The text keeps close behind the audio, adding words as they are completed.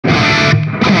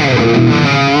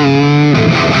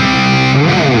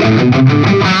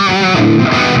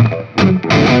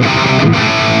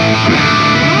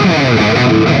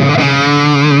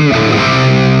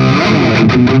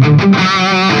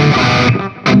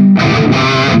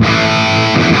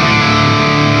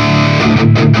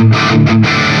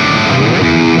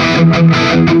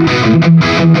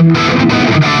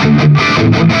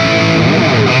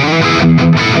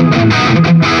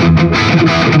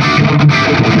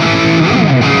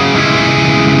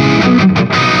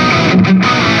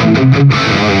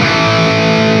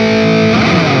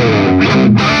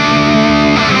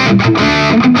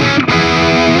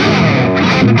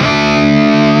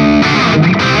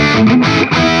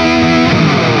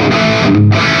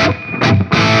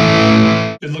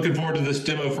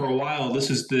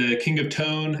This is the King of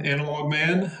Tone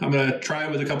AnalogMan. I'm going to try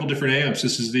it with a couple different amps.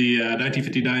 This is the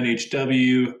 1959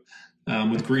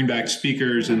 HW with greenback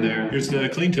speakers in there. Here's the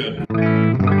clean tone.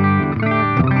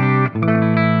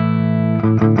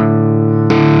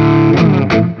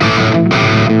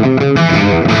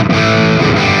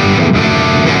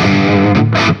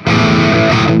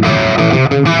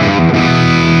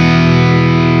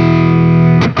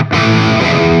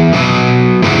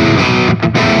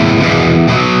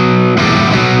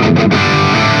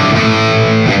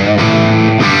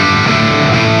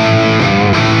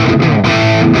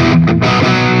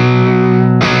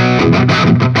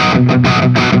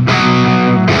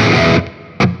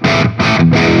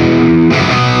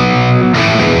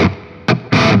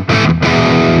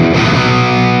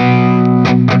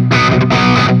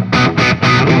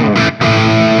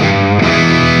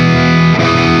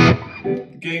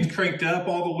 Gain's cranked up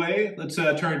all the way. Let's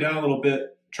turn it down a little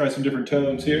bit, try some different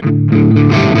tones here.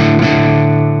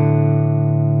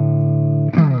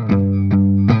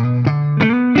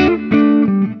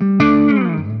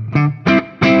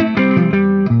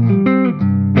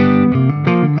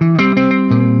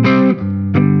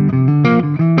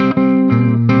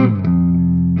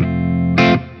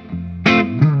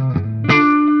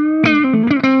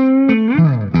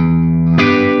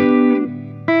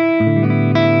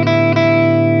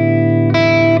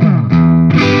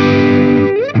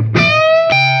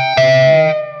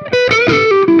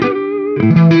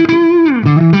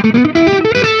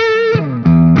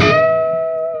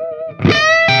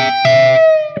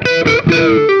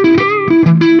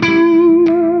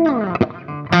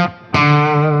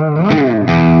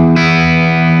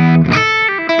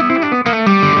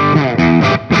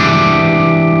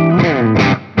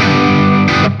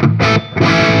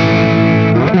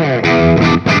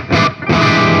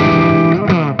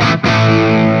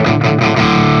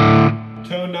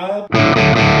 Tone knob.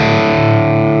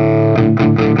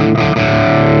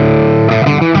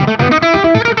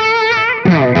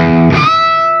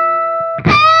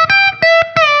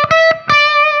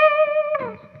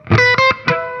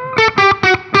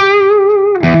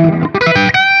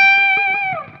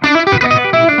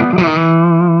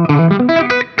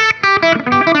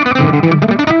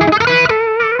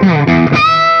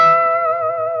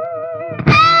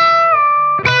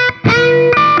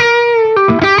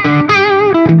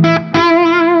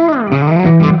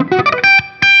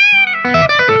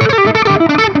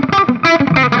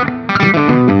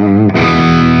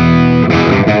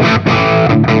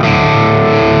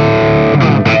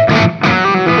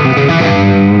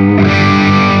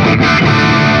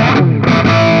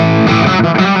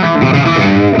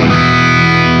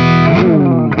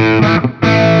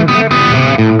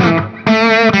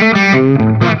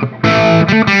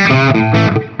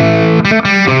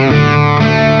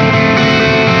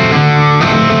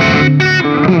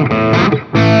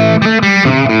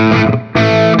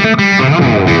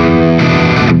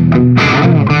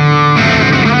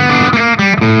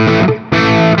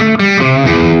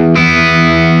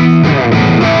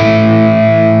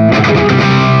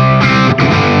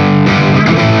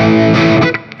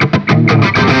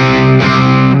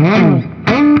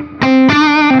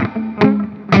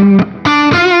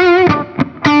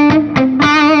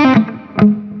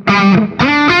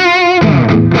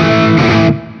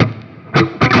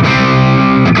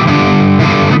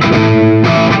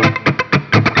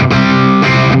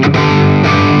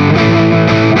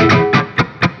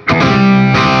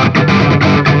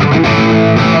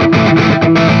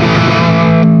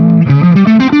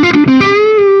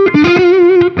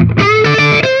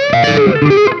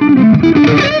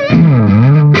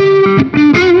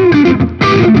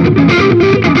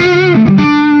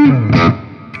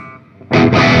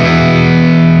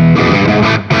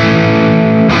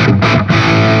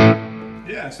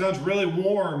 Sounds really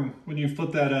warm when you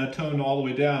flip that tone all the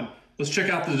way down. Let's check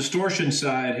out the distortion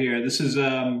side here. This is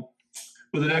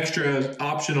with an extra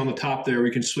option on the top there.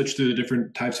 We can switch through the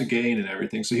different types of gain and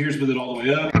everything. So here's with it all the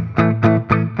way up.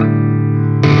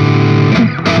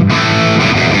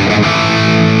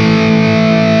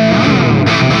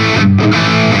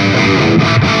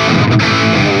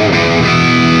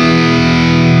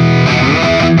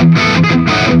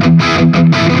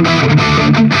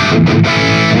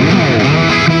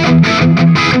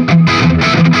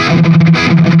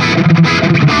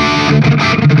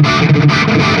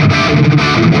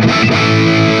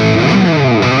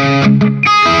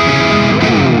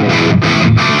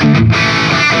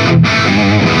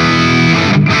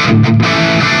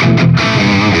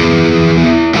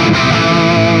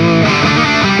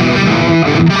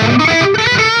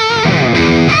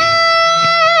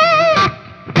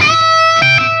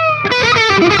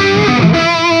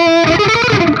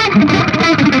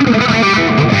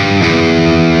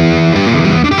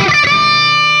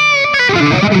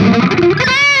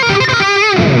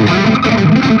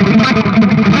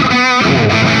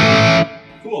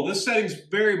 setting's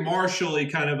very Marshall-y,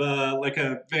 kind of like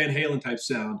a Van Halen type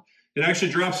sound. It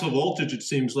actually drops the voltage, it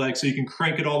seems like, so you can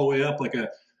crank it all the way up like a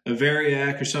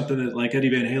Variac or something that like Eddie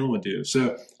Van Halen would do.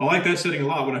 So I like that setting a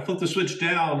lot. When I flip the switch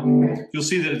down, you'll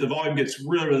see that the volume gets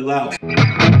really, really loud.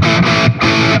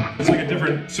 It's like a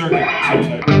different circuit.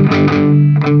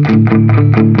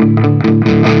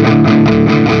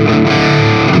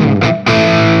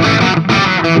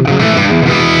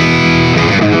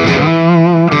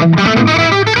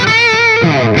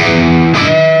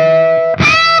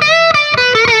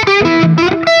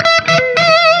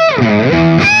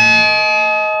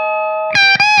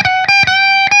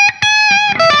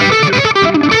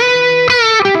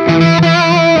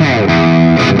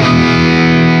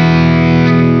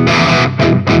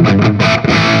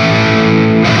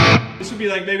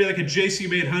 Maybe like a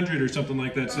JCM 800 or something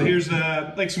like that. So here's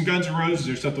like some Guns N' Roses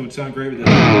or something would sound great with this.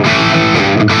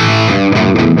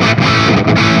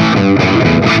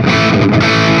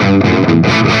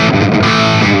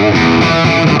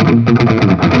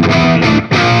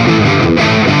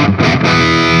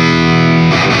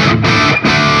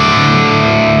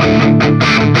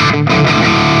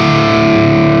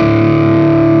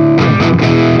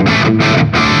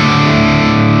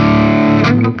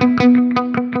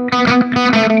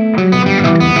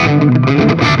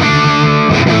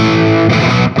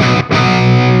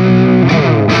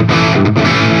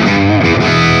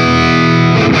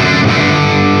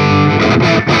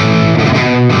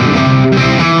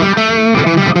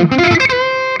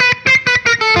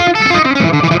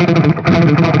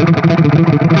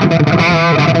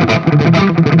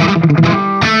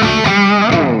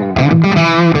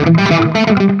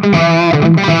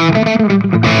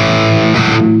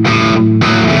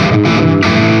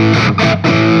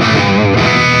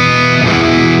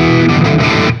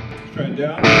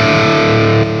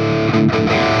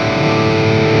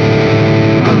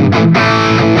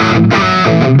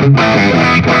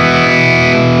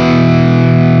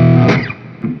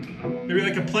 Maybe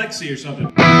like a plexi or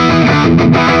something.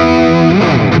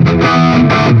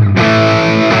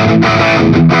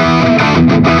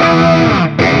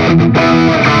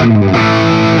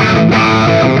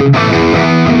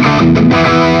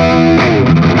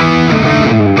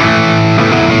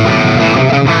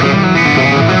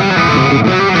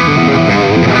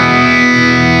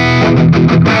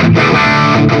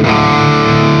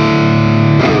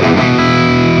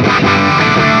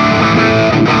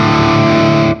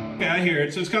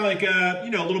 So it's kind of like a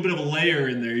little bit of a layer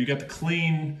in there. You got the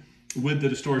clean with the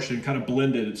distortion, kind of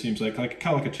blended. It seems like kind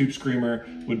of like a tube screamer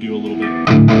would do a little bit.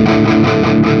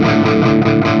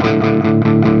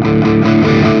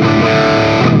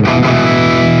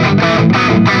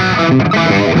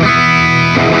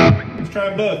 Let's try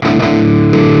them both.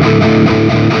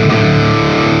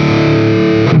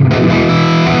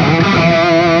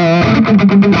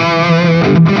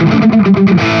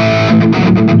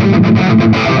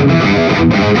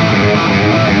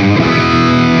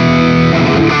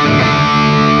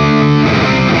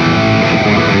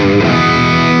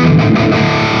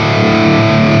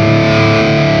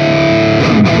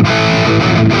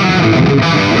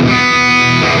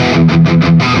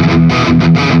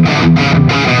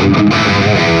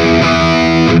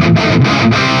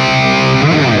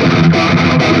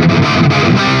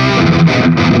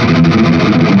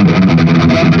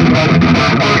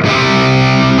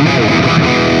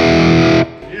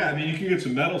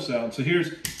 Some metal sound. So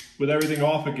here's with everything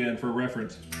off again for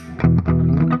reference.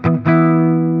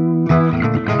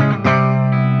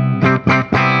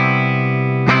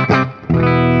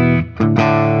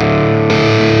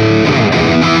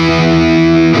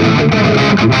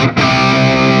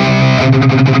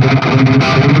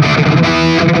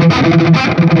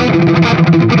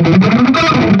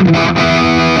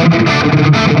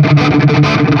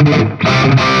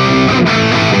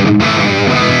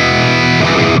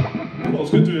 Let's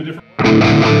go through a different.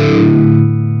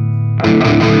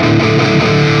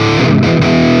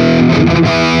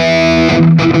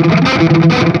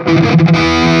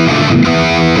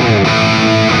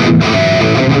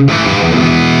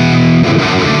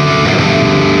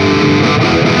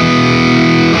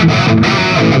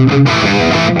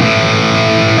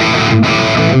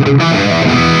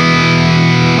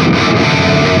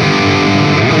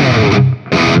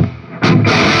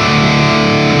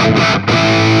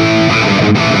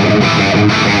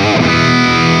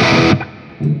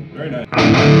 Very nice.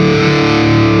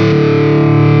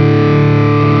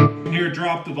 Here,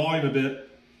 drop the volume a bit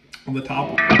on the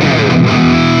top.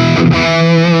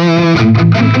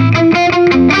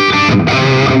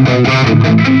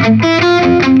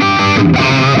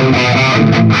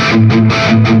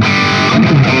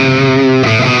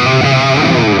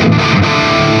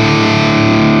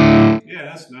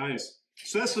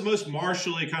 So that's the most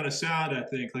Marshall-y kind of sound, I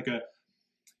think, like a,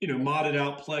 modded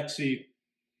out plexi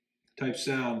type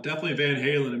sound. Definitely Van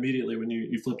Halen immediately when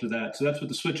you flip to that. So that's with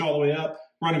the switch all the way up,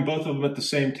 running both of them at the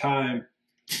same time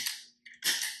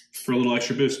for a little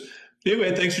extra boost.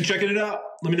 Anyway, thanks for checking it out.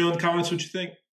 Let me know in the comments what you think.